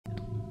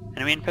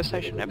Enemy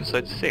Infestation,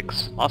 episode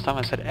 6. Last time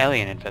I said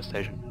Alien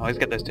Infestation. I always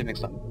get those two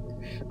mixed up.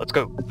 Let's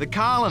go. The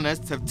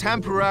colonists have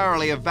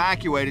temporarily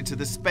evacuated to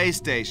the space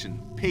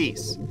station,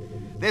 Peace.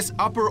 This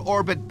upper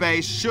orbit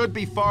base should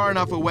be far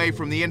enough away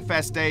from the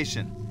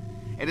infestation.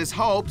 It is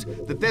hoped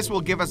that this will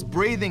give us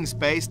breathing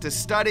space to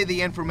study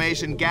the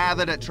information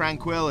gathered at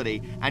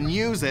Tranquility and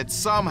use it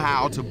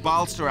somehow to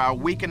bolster our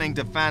weakening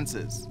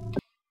defenses.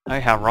 Oh,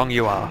 how wrong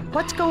you are.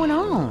 What's going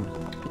on?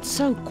 It's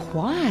so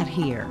quiet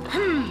here.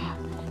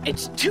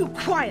 It's too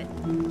quiet.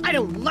 I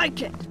don't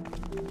like it.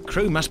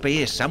 Crew must be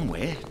here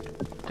somewhere.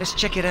 Let's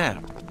check it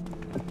out.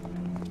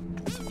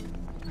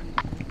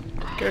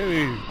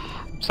 Go!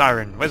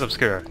 Siren, where's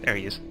Obscura? There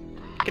he is.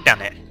 Get down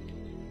there.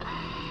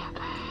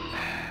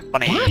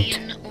 Bunny.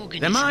 What?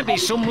 There might be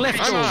some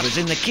leftovers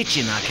in the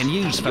kitchen I can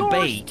use for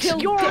bait.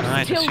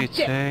 Alright, just you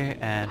two,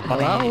 and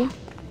Bunny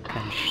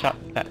can shut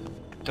that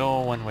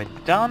door when we're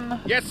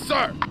done. Yes,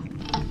 sir!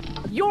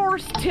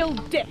 Yours till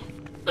death.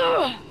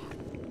 Ugh.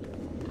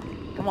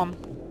 Come on,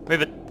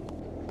 move it.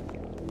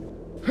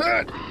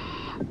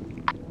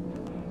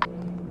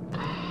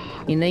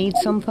 You need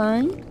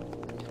something?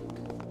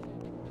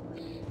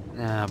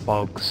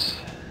 Bogs.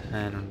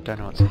 And don't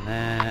know what's in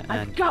there. And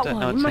I've got don't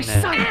know one in what's my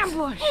in there.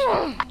 ambush.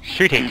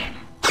 Shooting!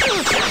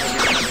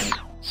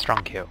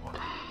 Strong kill.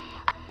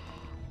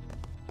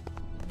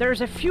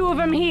 There's a few of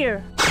them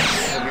here.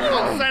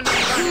 I'll send them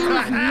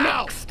back to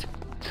hell! Next.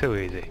 Too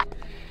easy.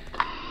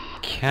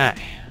 Okay.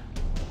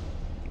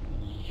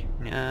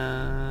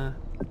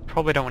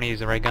 Probably don't want to use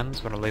the ray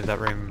guns, but I'll leave that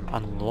room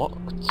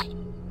unlocked.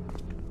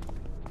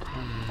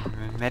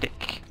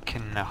 Medic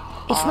can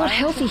hide. It's not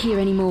healthy here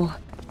anymore.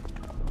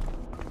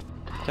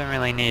 Don't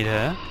really need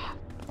her.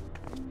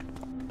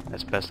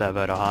 It's best to have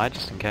her to hide,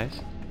 just in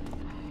case.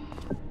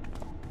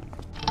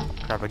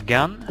 Grab a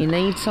gun. You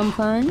need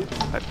something?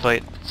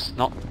 Hopefully it's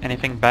not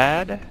anything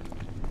bad.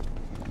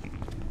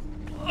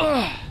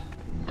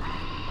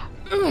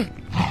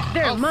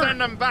 They're mine.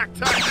 Send them back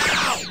to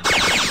hell!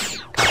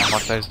 Can't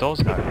unlock those doors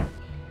though.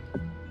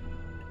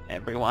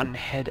 Everyone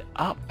head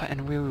up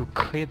and we will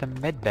clear the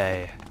med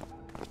bay.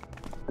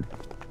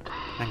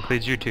 That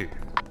includes you two.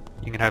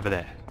 You can over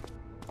there.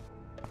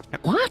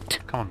 Yep. What?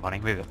 Come on, Bunny,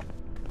 move it.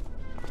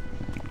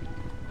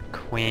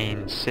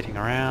 Queen sitting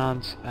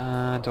around.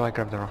 Do I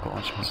grab the rocket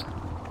launchers?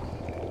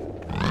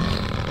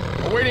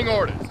 Awaiting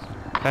orders.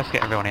 Let's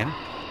get everyone in.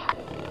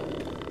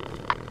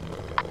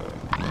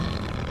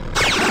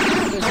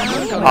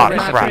 Oh,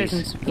 that's right.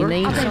 You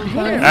need something?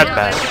 That's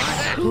bad.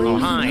 Oh,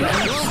 hi.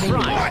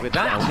 Right, with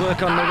that, I'll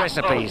work on the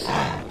recipes.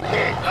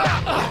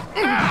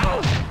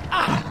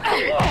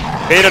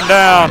 Beat him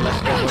down!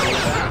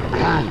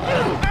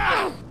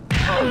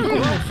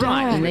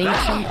 You need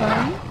something?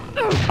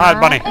 Hide,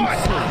 Bunny.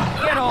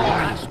 Get on!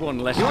 That's one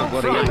less to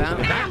worry about.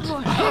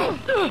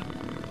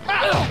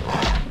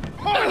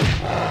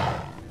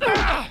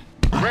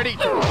 Ready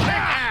to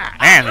attack!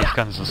 Man, these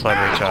guns are slow to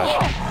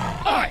recharge.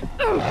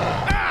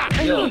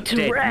 I need to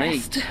dead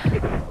rest.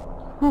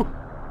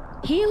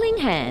 Healing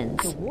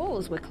hands. The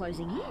walls were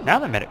closing in. Now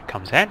the medic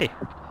comes handy.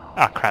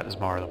 Ah, crap, there's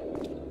more of them.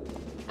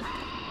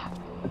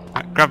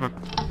 Right, grab a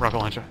rocket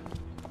launcher.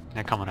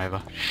 They're coming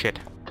over. Shit.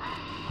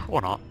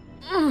 Or not.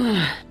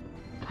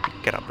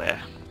 Get up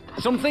there.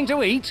 Something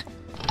to eat?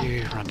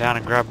 You run down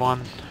and grab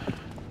one.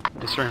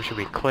 This room should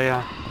be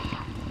clear.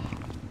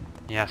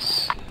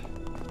 Yes.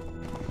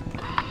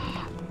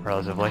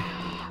 Relatively.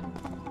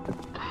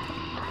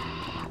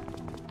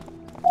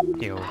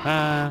 Heal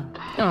her.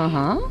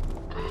 Uh-huh.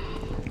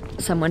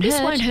 Someone This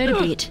hurt. won't hurt a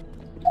bit.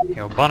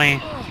 Heal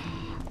Bunny.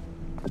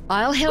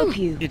 I'll help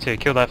you. You two,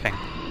 kill that thing.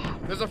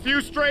 There's a few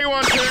stray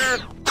ones here.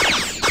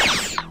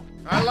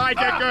 I like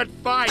a good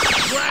fight.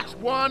 Scratch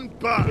one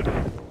bug.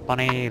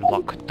 Bunny,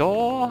 lock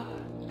door.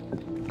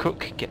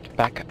 Cook, get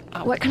back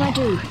up. What can I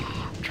do?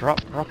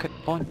 Drop rocket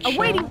launcher.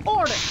 Awaiting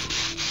order.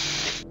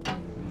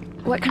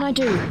 What can I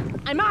do?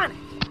 I'm on it.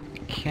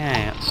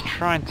 Okay, let's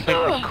try and take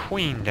the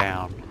queen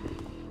down.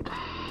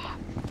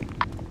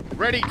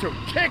 Ready to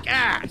kick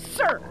ass!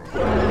 Sir.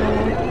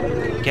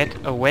 Get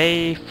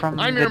away from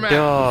I'm the your man.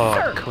 door,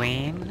 Sir.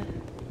 Queen.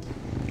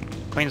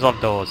 Queens love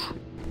doors.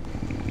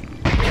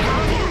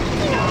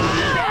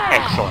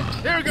 Excellent.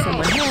 Here goes!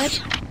 Someone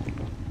hurt.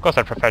 Of course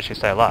I'd prefer she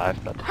stay alive,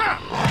 but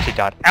she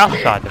died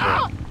outside the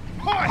room.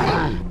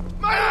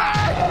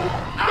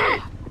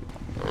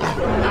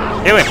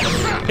 Heal him!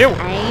 Heal!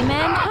 Aim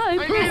and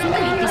hope.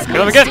 This Kill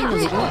him might again. sting a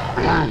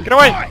little. Get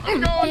away! I'm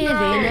going There, now.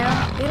 there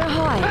now. Better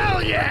hide.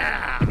 Hell yeah!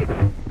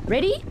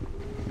 Ready?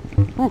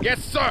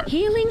 Yes, sir!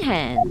 Healing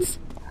hands.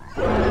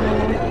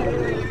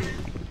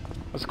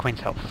 What's the queen's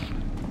health?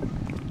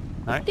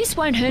 No? This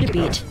won't hurt a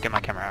bit. Get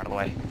my camera out of the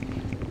way.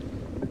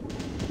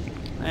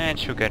 And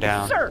she'll go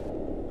down Sir.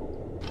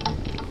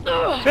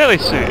 fairly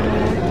soon.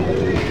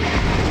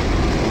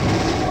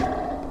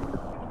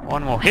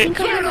 One more hit.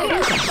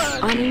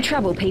 I'm in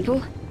trouble, people.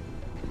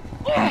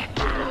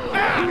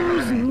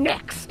 Who's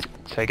next?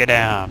 Take her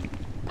down.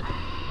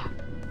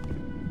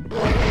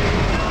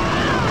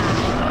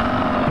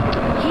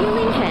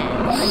 Healing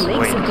hands. My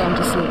legs Sweet. have gone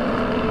to sleep.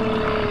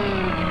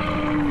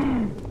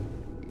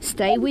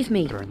 Stay with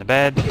me. Throw her in the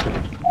bed.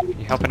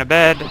 You help in the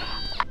bed.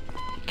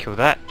 Kill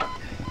that.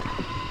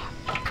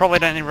 Probably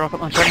don't need rocket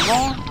launcher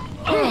anymore.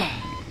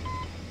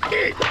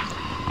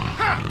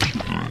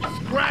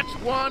 Scratch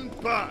one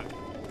bug.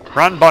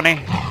 Run,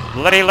 Bonnie.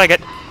 Bloody leg it.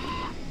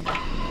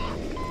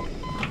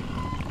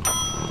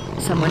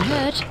 Someone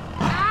hurt.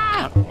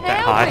 Don't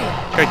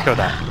hide. Go kill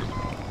that.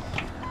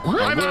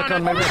 I'll work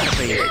on my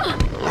recipes.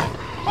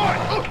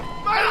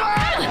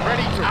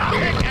 Ready to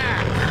kick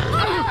ass.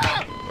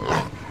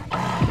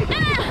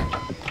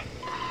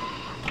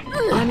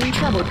 I'm in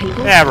trouble,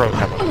 people. Yeah, we're all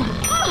covered.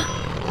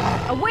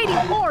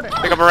 Awaiting order.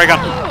 Pick up a ray gun.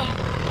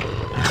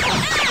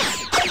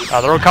 Oh,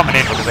 they're all coming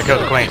in because they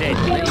killed the queen.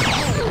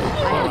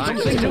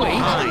 Something to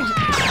eat.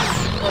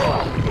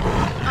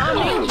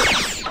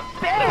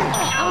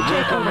 I'll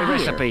work on my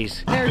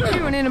recipes. They're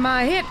chewing into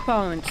my hip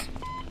bones.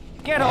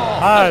 Get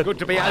off! Ah. Good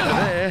to be out of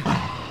there.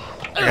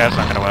 Okay, that's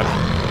not gonna work.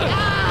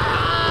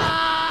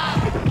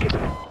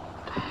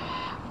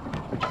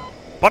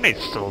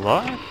 Bonnie's still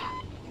alive.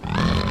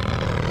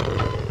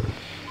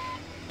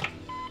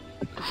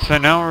 So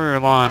now we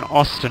rely on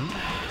Austin.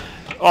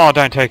 Oh,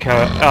 don't take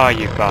her. Oh,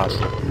 you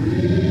bastard.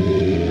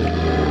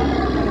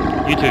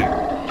 You too.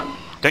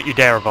 Don't you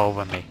dare revolve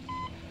on me.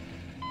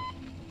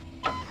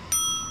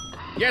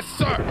 Yes,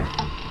 sir.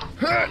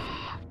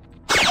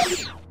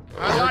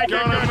 I like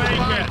it.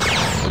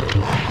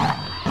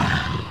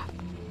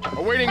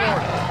 Awaiting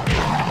order.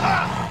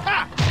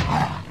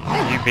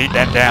 You beat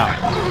them down.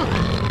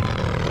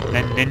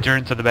 Then ninja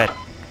into the bed.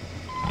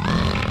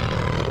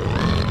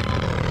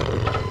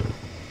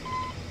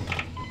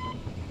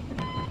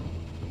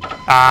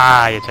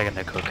 Ah, you're taking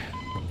the cook.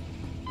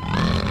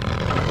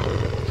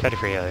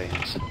 33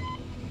 aliens.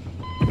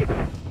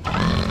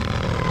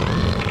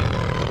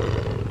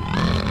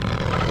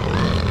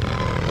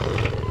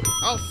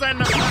 I'll send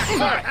them back to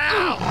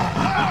hell.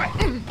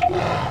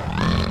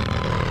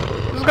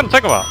 This is gonna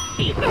take a while.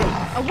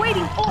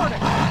 Awaiting order.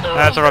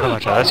 That's a rocket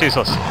launcher. That's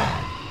useless.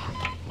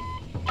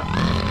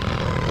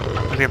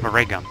 Let's get my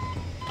ray gun.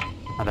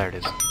 Oh, there it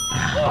is.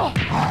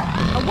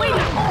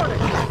 Awaiting order.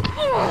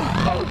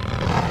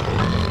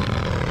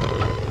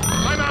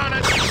 I'm on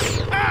it.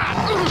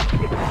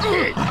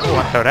 Oh,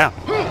 one fell down.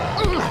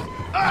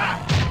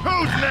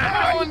 Who's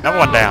next? Another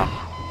one down.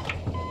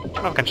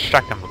 I'm gonna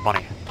distract them with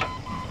Bonnie.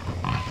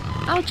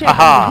 I'll check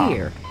Aha. over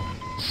here.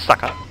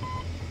 Sucker.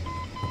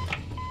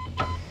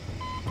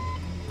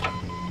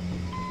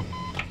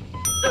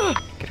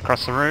 Get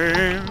across the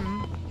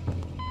room.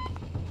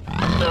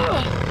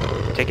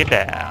 Take it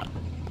down.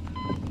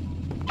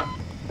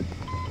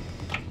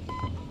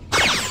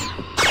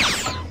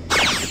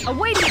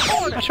 Awaiting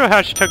order. Not sure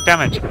how she took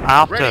damage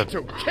after Ready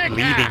to kick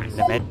leaving ass.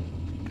 the med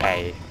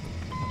bay.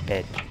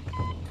 Bed.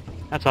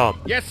 That's all.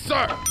 Yes,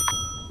 sir.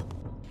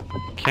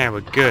 Okay,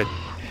 we're good.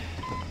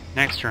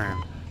 Next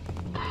room.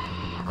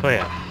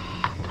 Clear.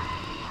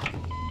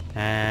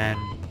 And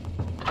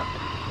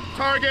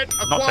Target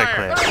Not so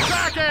acquired. clear.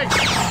 Attacking.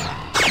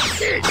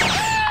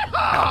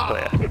 that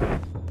was clear.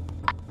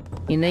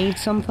 You need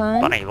something?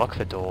 Bunny, lock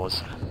the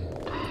doors.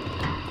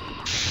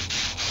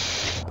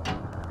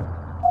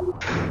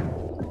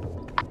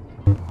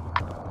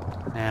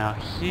 Now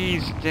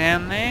he's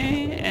down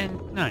there,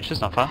 and no, it's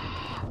just not far.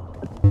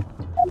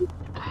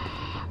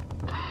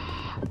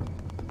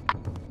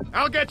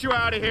 I'll get you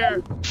out of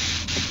here.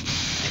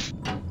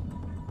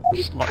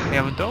 Just lock the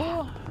other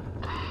door.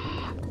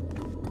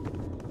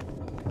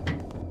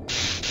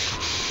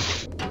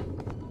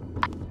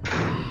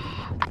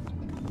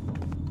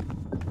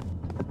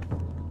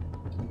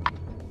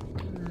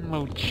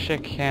 We'll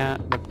check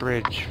out the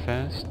bridge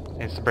first.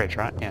 It's the bridge,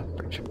 right? Yeah,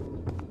 bridge.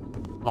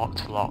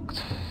 Locked,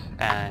 locked,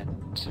 and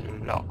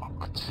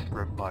locked.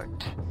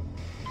 Remote.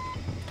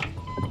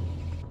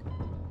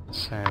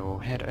 So we'll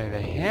head over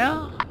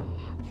here.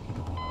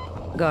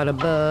 Got a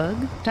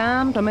bug?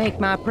 Time to make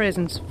my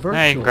presence virtual.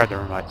 Now you can grab the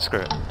remote,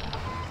 screw it.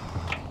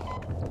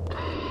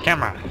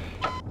 Camera.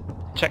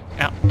 Check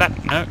out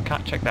that. No,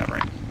 can't check that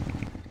room.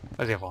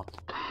 Where's the other one?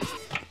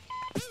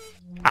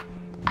 Ah.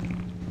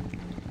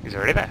 He's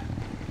already there.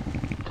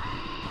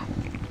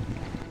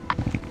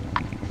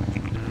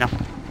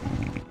 Nothing.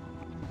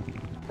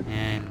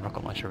 And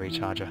rocket launcher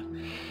recharger.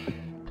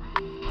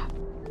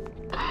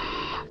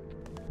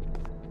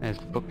 There's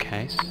the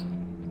bookcase.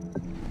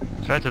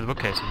 Straight to the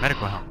bookcase.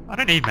 Medical help. I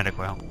don't need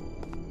medical help.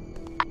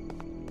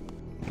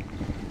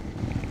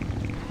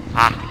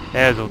 Ah,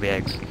 there's all the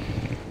eggs.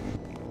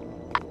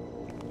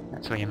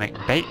 That's where you make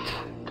bait.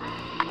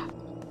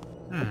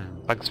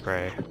 Bug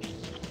spray.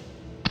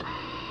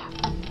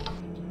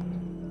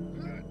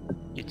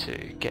 You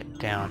two get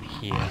down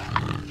here.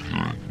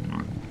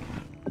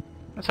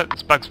 Let's hope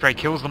this bug spray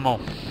kills them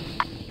all.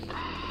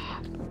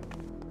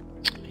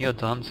 You're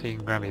done, so you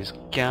can grab his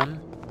gun.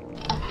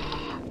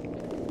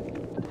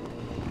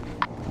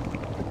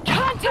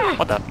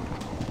 What the?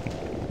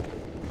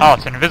 Oh,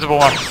 it's an invisible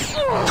one.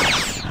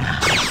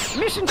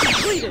 Mission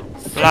completed.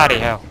 Bloody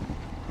hell.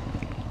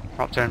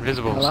 We're up to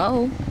invisibles.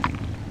 Hello?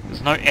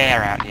 There's no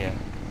air out here.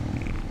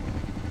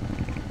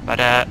 But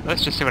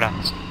let's just see what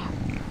happens.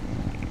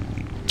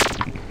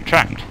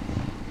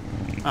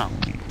 Oh.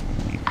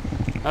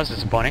 That's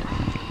disappointing.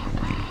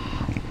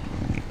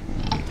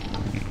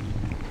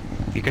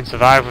 You can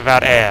survive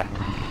without air.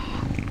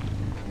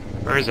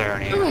 Where is there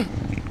any air?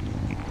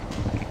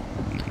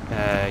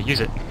 Use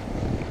it.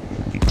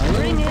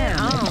 Bring it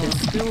on.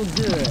 It's still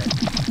good.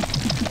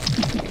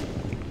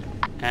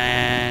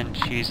 And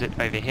use it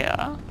over here.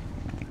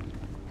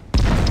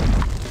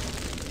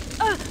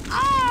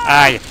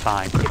 Ah, you're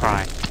fine. Quit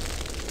crying.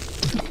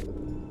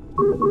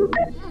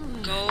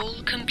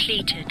 Goal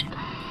completed.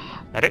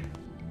 That it?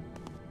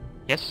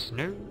 Yes?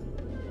 No?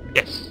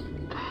 Yes.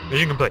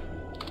 Mission complete.